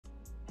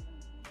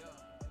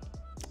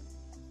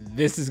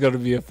This is going to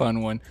be a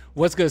fun one.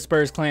 What's good,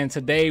 Spurs clan?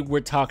 Today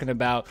we're talking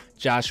about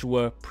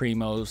Joshua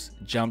Primo's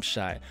jump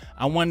shot.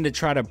 I wanted to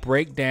try to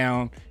break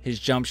down his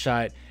jump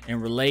shot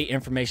and relay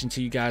information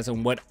to you guys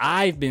on what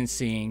I've been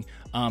seeing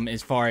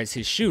as far as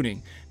his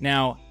shooting.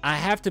 Now, I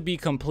have to be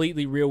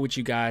completely real with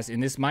you guys,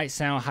 and this might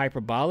sound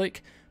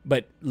hyperbolic,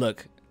 but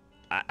look,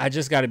 I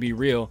just got to be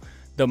real.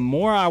 The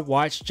more I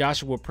watch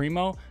Joshua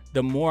Primo,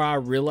 the more I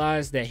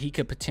realize that he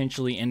could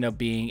potentially end up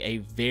being a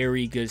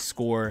very good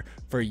scorer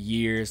for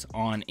years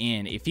on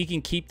end. If he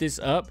can keep this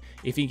up,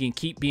 if he can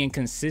keep being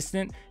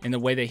consistent in the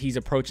way that he's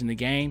approaching the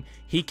game,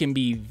 he can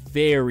be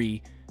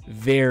very,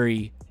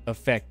 very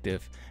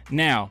effective.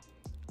 Now,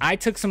 I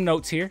took some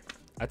notes here.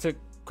 I took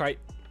quite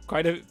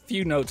a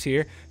few notes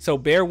here, so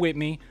bear with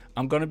me.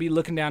 I'm going to be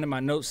looking down at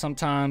my notes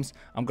sometimes.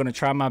 I'm going to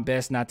try my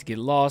best not to get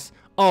lost.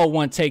 Oh,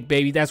 one take,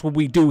 baby. That's what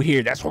we do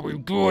here. That's what we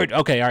do it.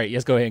 Okay, all right,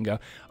 let's go ahead and go.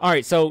 All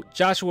right, so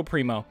Joshua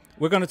Primo,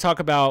 we're going to talk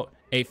about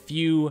a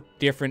few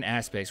different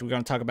aspects. We're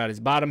going to talk about his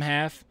bottom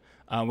half.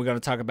 We're going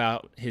to talk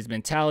about his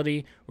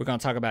mentality. We're going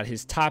to talk about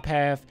his top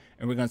half,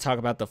 and we're going to talk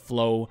about the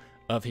flow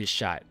of his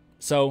shot.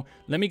 So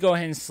let me go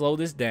ahead and slow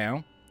this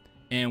down,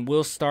 and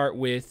we'll start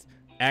with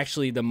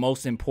actually the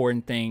most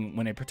important thing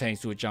when it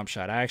pertains to a jump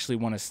shot. I actually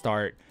want to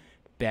start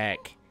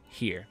back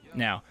here.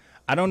 Now,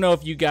 I don't know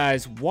if you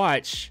guys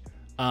watch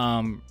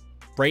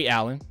Ray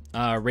Allen,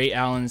 Ray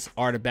Allen's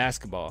Art of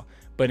Basketball,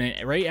 but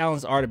in Ray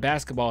Allen's Art of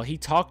Basketball, he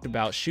talked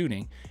about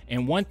shooting,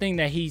 and one thing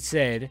that he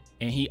said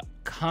and he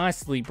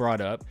constantly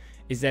brought up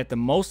is that the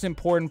most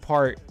important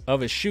part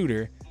of a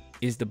shooter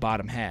is the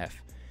bottom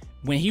half.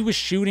 When he was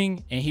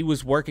shooting and he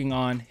was working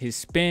on his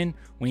spin,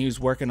 when he was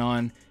working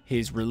on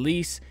his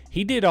release,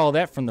 he did all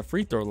that from the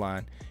free throw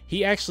line.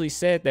 He actually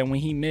said that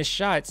when he missed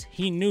shots,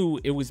 he knew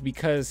it was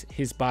because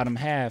his bottom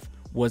half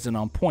wasn't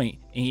on point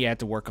and he had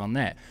to work on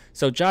that.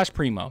 So Josh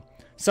Primo,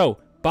 so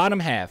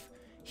bottom half,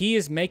 he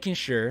is making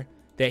sure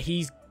that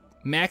he's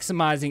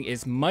maximizing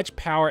as much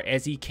power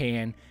as he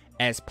can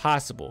as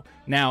possible.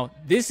 Now,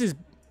 this is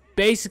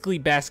basically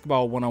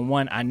basketball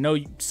 101. I know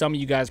some of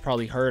you guys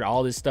probably heard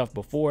all this stuff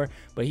before,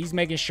 but he's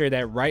making sure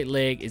that right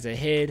leg is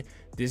ahead.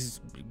 This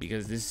is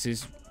because this is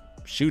his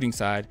shooting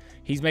side.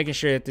 He's making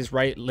sure that this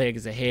right leg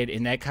is ahead,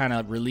 and that kind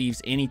of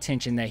relieves any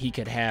tension that he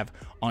could have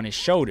on his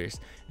shoulders.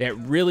 That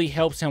really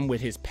helps him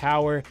with his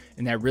power,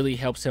 and that really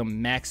helps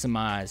him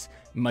maximize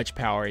much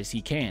power as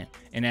he can.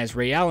 And as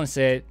Ray Allen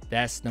said,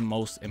 that's the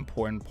most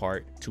important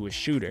part to a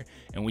shooter.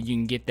 And when you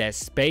can get that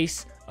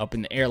space up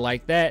in the air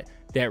like that,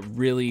 that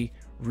really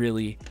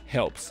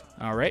helps.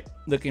 All right,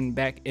 looking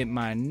back at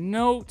my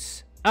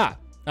notes,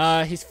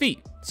 his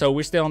feet. So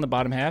we're still on the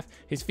bottom half.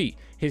 His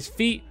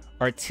feet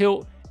are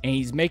tilt, and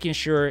he's making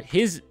sure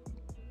his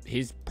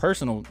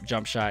personal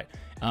jump shot,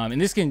 and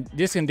this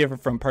can differ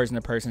from person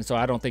to person, so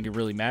I don't think it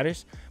really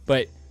matters,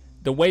 but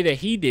the way that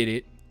he did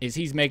it is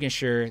he's making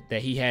sure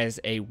that he has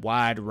a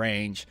wide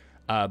range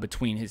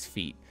between his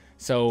feet.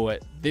 So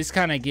this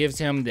kind of gives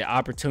him the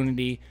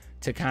opportunity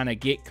to kind of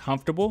get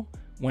comfortable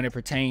when it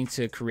pertains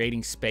to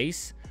creating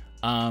space,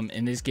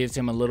 and this gives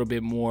him a little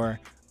bit more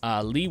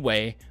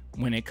leeway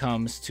when it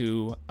comes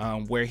to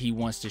where he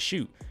wants to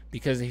shoot.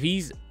 Because if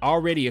he's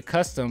already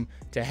accustomed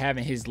to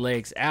having his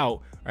legs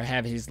out or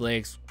having his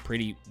legs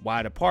pretty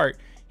wide apart,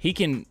 he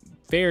can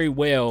very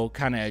well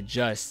kind of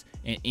adjust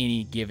in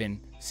any given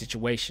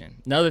situation.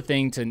 Another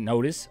thing to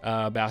notice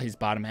about his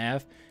bottom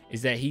half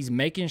is that he's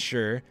making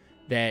sure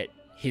that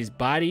his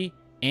body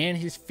and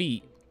his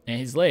feet and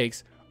his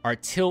legs are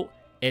tilt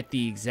at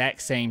the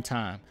exact same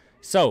time.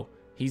 So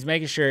he's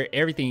making sure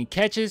everything he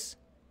catches,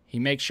 he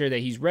makes sure that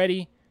he's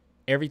ready,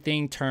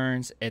 everything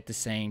turns at the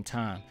same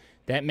time.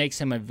 That makes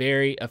him a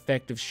very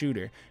effective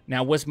shooter.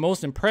 Now, what's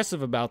most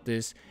impressive about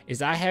this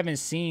is I haven't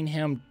seen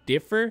him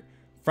differ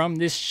from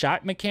this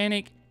shot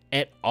mechanic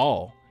at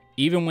all.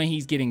 Even when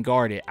he's getting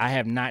guarded, I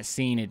have not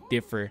seen it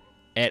differ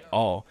at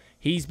all.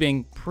 He's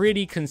been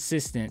pretty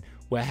consistent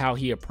with how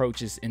he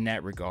approaches in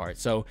that regard.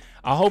 So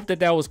I hope that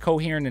that was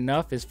coherent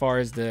enough as far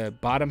as the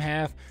bottom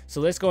half.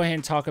 So let's go ahead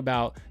and talk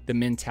about the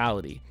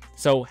mentality.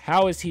 So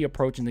how is he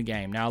approaching the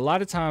game? Now, a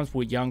lot of times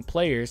with young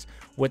players,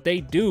 what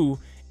they do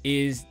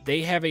is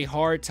they have a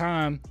hard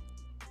time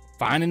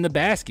finding the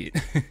basket.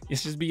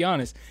 Let's just be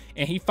honest.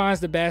 And he finds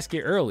the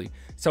basket early.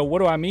 So what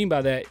do I mean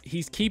by that?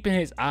 He's keeping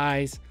his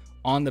eyes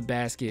on the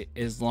basket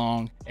as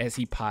long as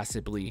he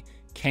possibly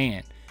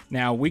can.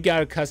 Now, we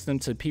got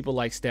accustomed to people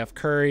like Steph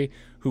Curry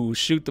who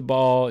shoot the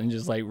ball and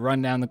just like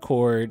run down the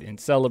court and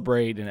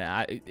celebrate.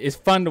 And it's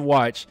fun to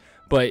watch,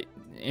 but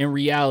in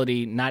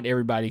reality, not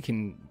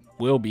everybody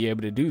will be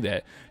able to do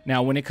that.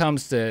 Now, when it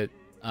comes to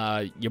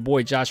your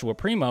boy Joshua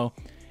Primo,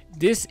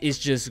 this is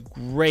just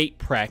great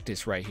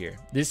practice right here.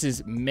 This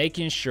is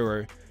making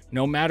sure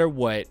no matter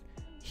what,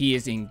 he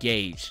is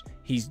engaged.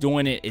 He's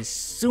doing it as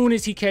soon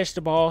as he catches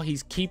the ball.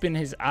 He's keeping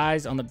his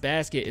eyes on the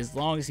basket as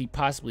long as he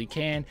possibly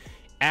can.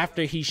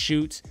 After he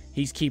shoots,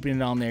 he's keeping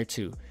it on there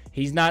too.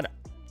 He's not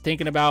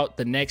thinking about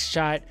the next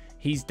shot.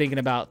 he's thinking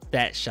about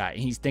that shot,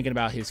 and he's thinking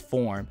about his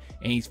form,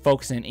 and he's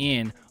focusing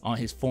in on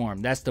his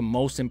form. That's the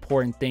most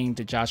important thing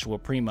to Joshua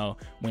Primo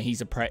when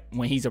he's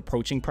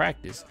approaching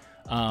practice.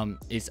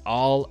 It's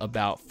all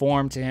about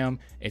form to him.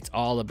 It's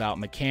all about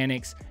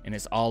mechanics, and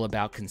it's all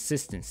about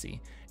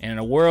consistency. And in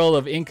a world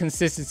of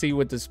inconsistency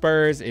with the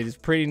Spurs, it is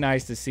pretty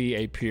nice to see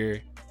a pure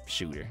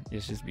shooter.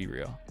 Let's just be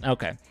real.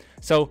 Okay,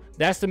 so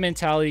that's the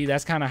mentality.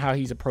 That's kind of how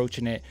he's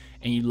approaching it,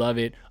 and you love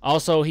it.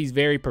 Also, he's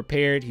very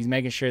prepared. He's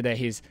making sure that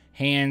his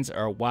hands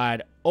are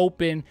wide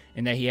open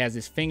and that he has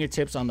his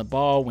fingertips on the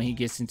ball when he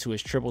gets into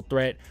his triple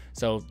threat.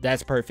 So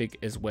that's perfect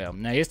as well.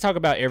 Now let's talk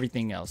about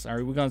everything else. All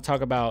right, we're going to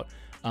talk about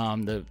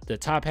the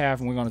top half,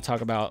 and we're going to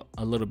talk about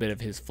a little bit of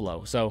his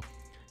flow. So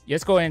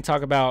let's go ahead and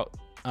talk about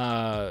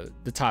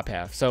the top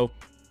half. So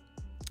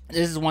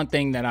this is one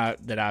thing that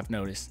I've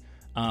noticed,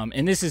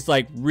 and this is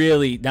like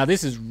really, now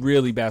this is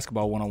really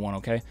basketball 101.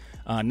 Okay,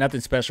 nothing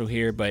special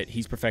here, but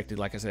he's perfected.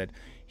 Like I said,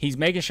 he's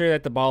making sure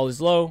that the ball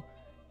is low.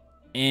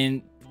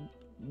 And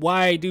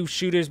why do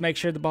shooters make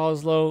sure the ball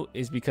is low?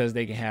 Is because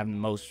they can have the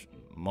most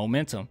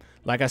momentum.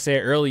 Like I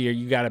said earlier,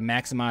 you got to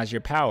maximize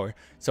your power.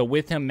 So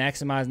with him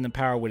maximizing the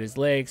power with his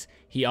legs,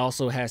 he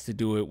also has to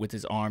do it with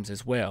his arms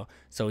as well.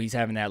 So he's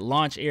having that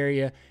launch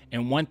area.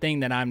 And one thing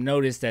that I've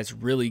noticed that's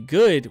really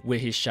good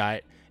with his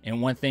shot, and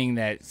one thing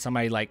that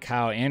somebody like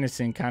Kyle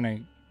Anderson kind of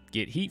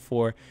get heat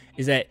for,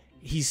 is that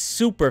he's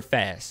super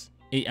fast.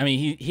 I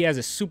mean, he has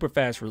a super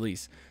fast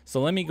release.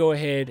 So let me go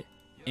ahead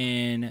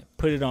and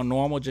put it on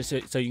normal just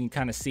so you can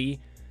kind of see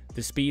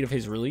the speed of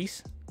his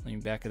release. Let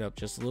me back it up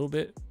just a little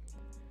bit.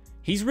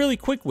 He's really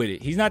quick with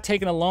it. He's not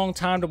taking a long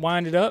time to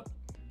wind it up.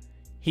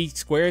 He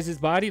squares his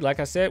body, like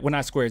I said. Well,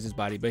 not squares his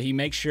body, but he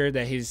makes sure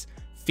that his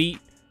feet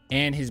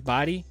and his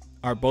body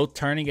are both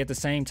turning at the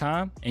same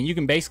time. And you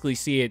can basically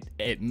see it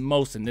at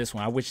most in this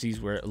one. I wish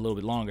these were a little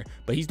bit longer,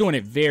 but he's doing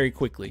it very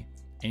quickly.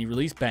 And he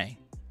released, bang.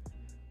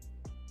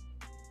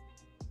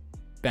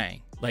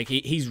 Bang. Like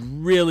he's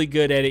really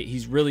good at it.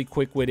 He's really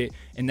quick with it.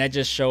 And that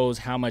just shows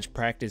how much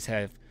practice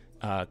have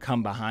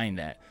come behind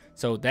that.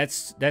 So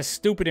that's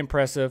stupid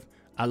impressive.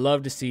 I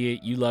love to see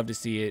it. You love to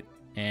see it.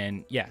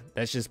 And yeah,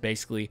 that's just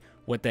basically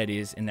what that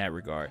is in that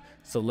regard.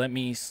 So let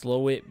me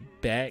slow it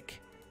back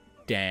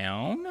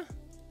down.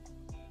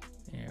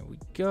 There we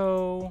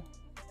go.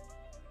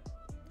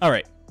 All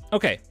right.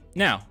 Okay.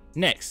 Now,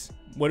 next,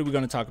 what are we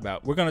going to talk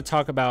about? We're going to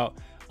talk about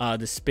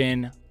the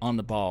spin on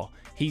the ball.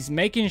 He's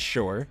making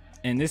sure,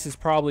 and this is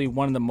probably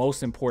one of the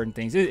most important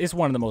things. It's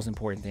one of the most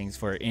important things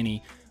for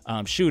any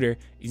shooter.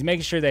 He's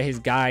making sure that his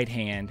guide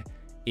hand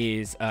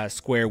is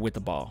square with the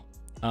ball.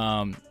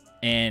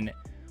 And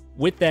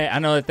with that, I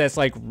know that that's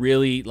like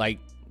really like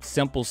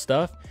simple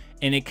stuff,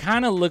 and it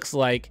kind of looks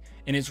like,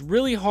 and it's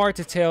really hard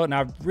to tell, and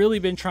I've really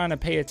been trying to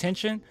pay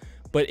attention,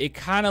 but it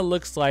kind of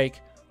looks like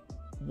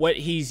what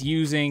he's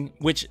using,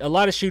 which a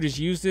lot of shooters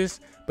use this,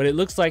 but it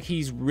looks like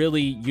he's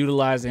really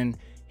utilizing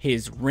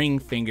his ring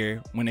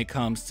finger when it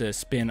comes to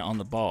spin on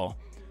the ball.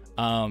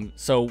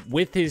 So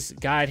with his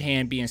guide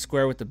hand being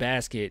square with the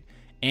basket,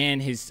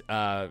 and his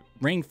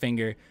ring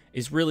finger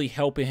is really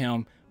helping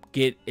him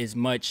get as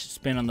much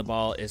spin on the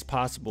ball as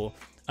possible.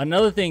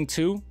 Another thing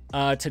too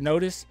to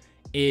notice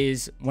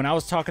is when I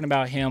was talking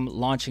about him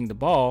launching the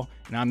ball,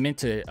 and I meant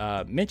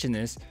to mention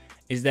this,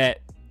 is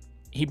that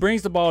he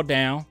brings the ball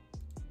down,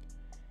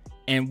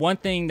 and one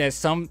thing that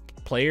some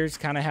players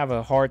kind of have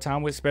a hard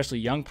time with, especially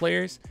young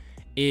players,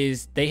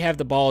 is they have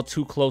the ball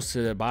too close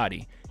to their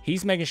body.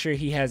 He's making sure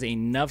he has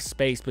enough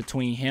space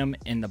between him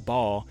and the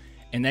ball,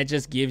 and that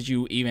just gives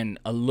you even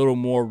a little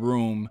more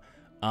room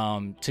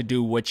to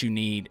do what you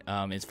need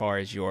as far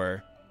as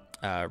your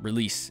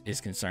release is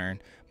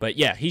concerned. But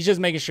yeah, he's just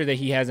making sure that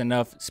he has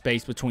enough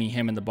space between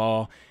him and the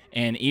ball,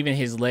 and even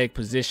his leg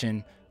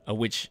position,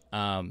 which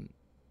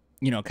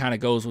you know, kind of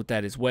goes with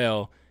that as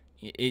well.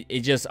 It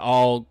just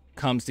all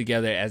comes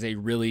together as a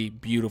really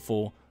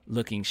beautiful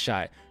looking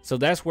shot. So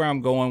that's where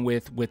I'm going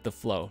with the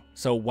flow.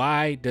 So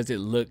why does it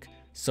look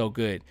so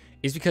good?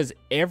 It's because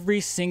every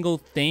single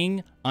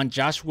thing on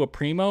Joshua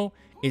Primo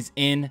is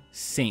in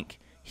sync.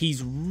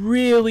 He's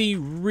really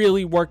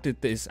worked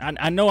at this.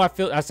 I know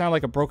I sound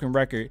like a broken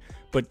record,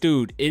 but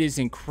dude, it is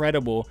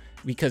incredible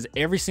because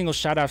every single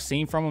shot I've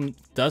seen from him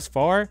thus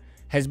far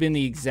has been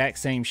the exact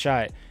same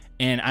shot.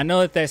 And I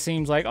know that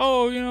seems like,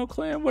 oh, you know,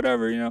 Clem,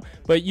 whatever, you know,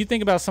 but you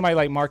think about somebody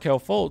like Markelle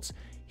Fultz,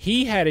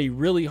 he had a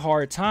really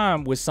hard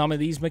time with some of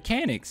these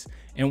mechanics.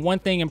 And one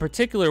thing in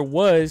particular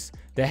was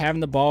that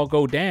having the ball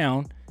go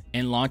down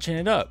and launching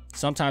it up.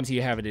 Sometimes he'd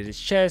have it at his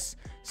chest.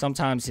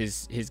 Sometimes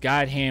his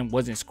guide hand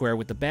wasn't square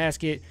with the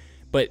basket.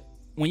 But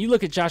when you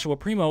look at Joshua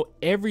Primo,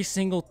 every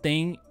single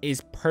thing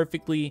is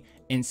perfectly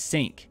in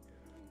sync.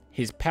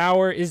 His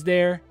power is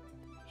there.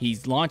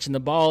 He's launching the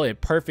ball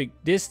at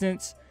perfect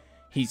distance.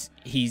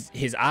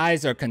 His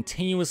eyes are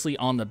continuously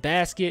on the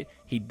basket.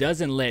 He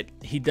doesn't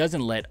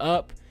let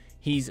up.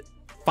 He's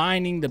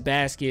finding the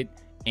basket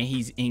and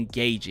he's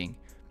engaging.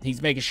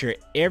 He's making sure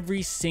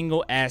every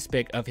single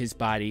aspect of his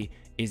body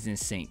is in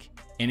sync.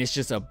 and it's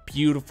just a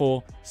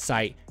beautiful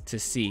sight to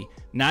see.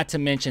 Not to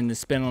mention the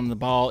spin on the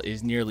ball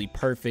is nearly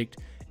perfect,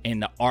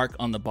 and the arc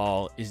on the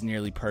ball is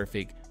nearly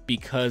perfect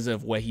because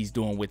of what he's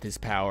doing with his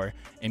power,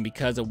 and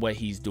because of what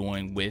he's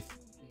doing with,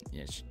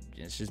 let's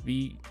just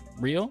be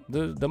real,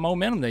 the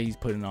momentum that he's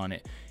putting on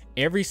it.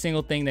 Every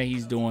single thing that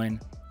he's doing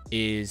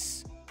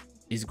is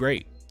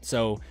great.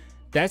 So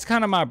that's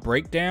kind of my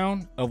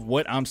breakdown of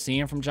what I'm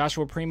seeing from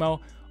Joshua Primo.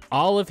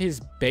 All of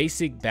his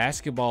basic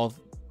basketball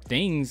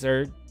things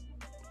are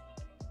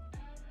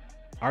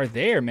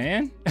there,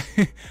 man.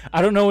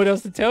 I don't know what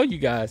else to tell you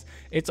guys.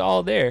 It's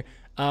all there.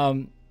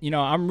 You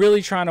know, I'm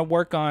really trying to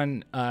work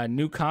on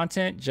new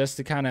content just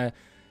to kind of,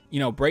 you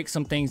know, break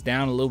some things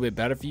down a little bit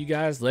better for you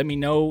guys. Let me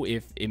know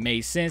if it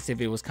made sense, if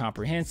it was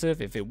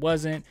comprehensive, if it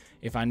wasn't,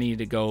 if I needed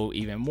to go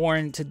even more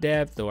into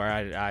depth, or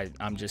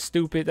I'm just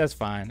stupid. That's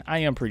fine. I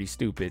am pretty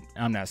stupid.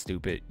 I'm not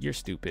stupid. You're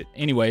stupid.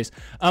 Anyways,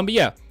 but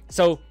yeah,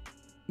 so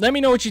let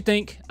me know what you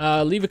think.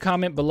 Leave a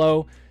comment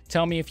below.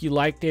 Tell me if you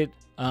liked it,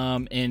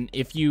 and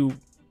if you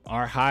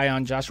are high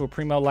on Joshua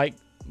Primo like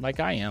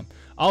I am.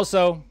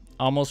 Also,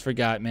 almost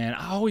forgot, man.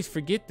 I always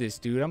forget this,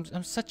 dude.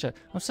 I'm such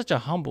a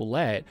humble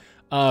lad.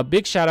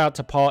 Big shout out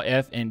to Paul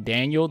F and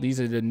Daniel.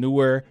 These are the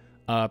newer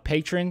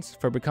patrons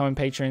for becoming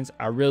patrons.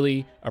 I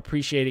really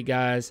appreciate it,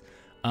 guys.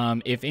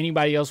 If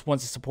anybody else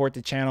wants to support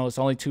the channel, it's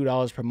only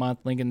 $2 per month.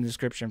 Link in the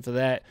description for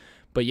that.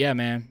 But yeah,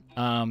 man,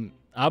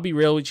 I'll be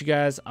real with you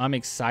guys. I'm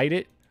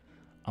excited.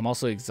 I'm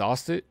also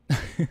exhausted.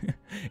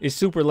 It's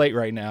super late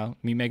right now,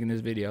 me making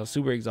this video.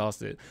 Super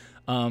exhausted.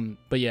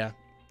 But yeah,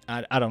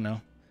 I don't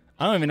know.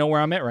 I don't even know where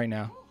I'm at right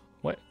now.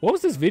 What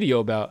was this video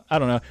about? I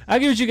don't know. I'll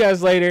give it to you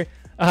guys later.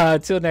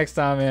 Till next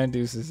time, man.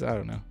 Deuces. I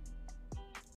don't know.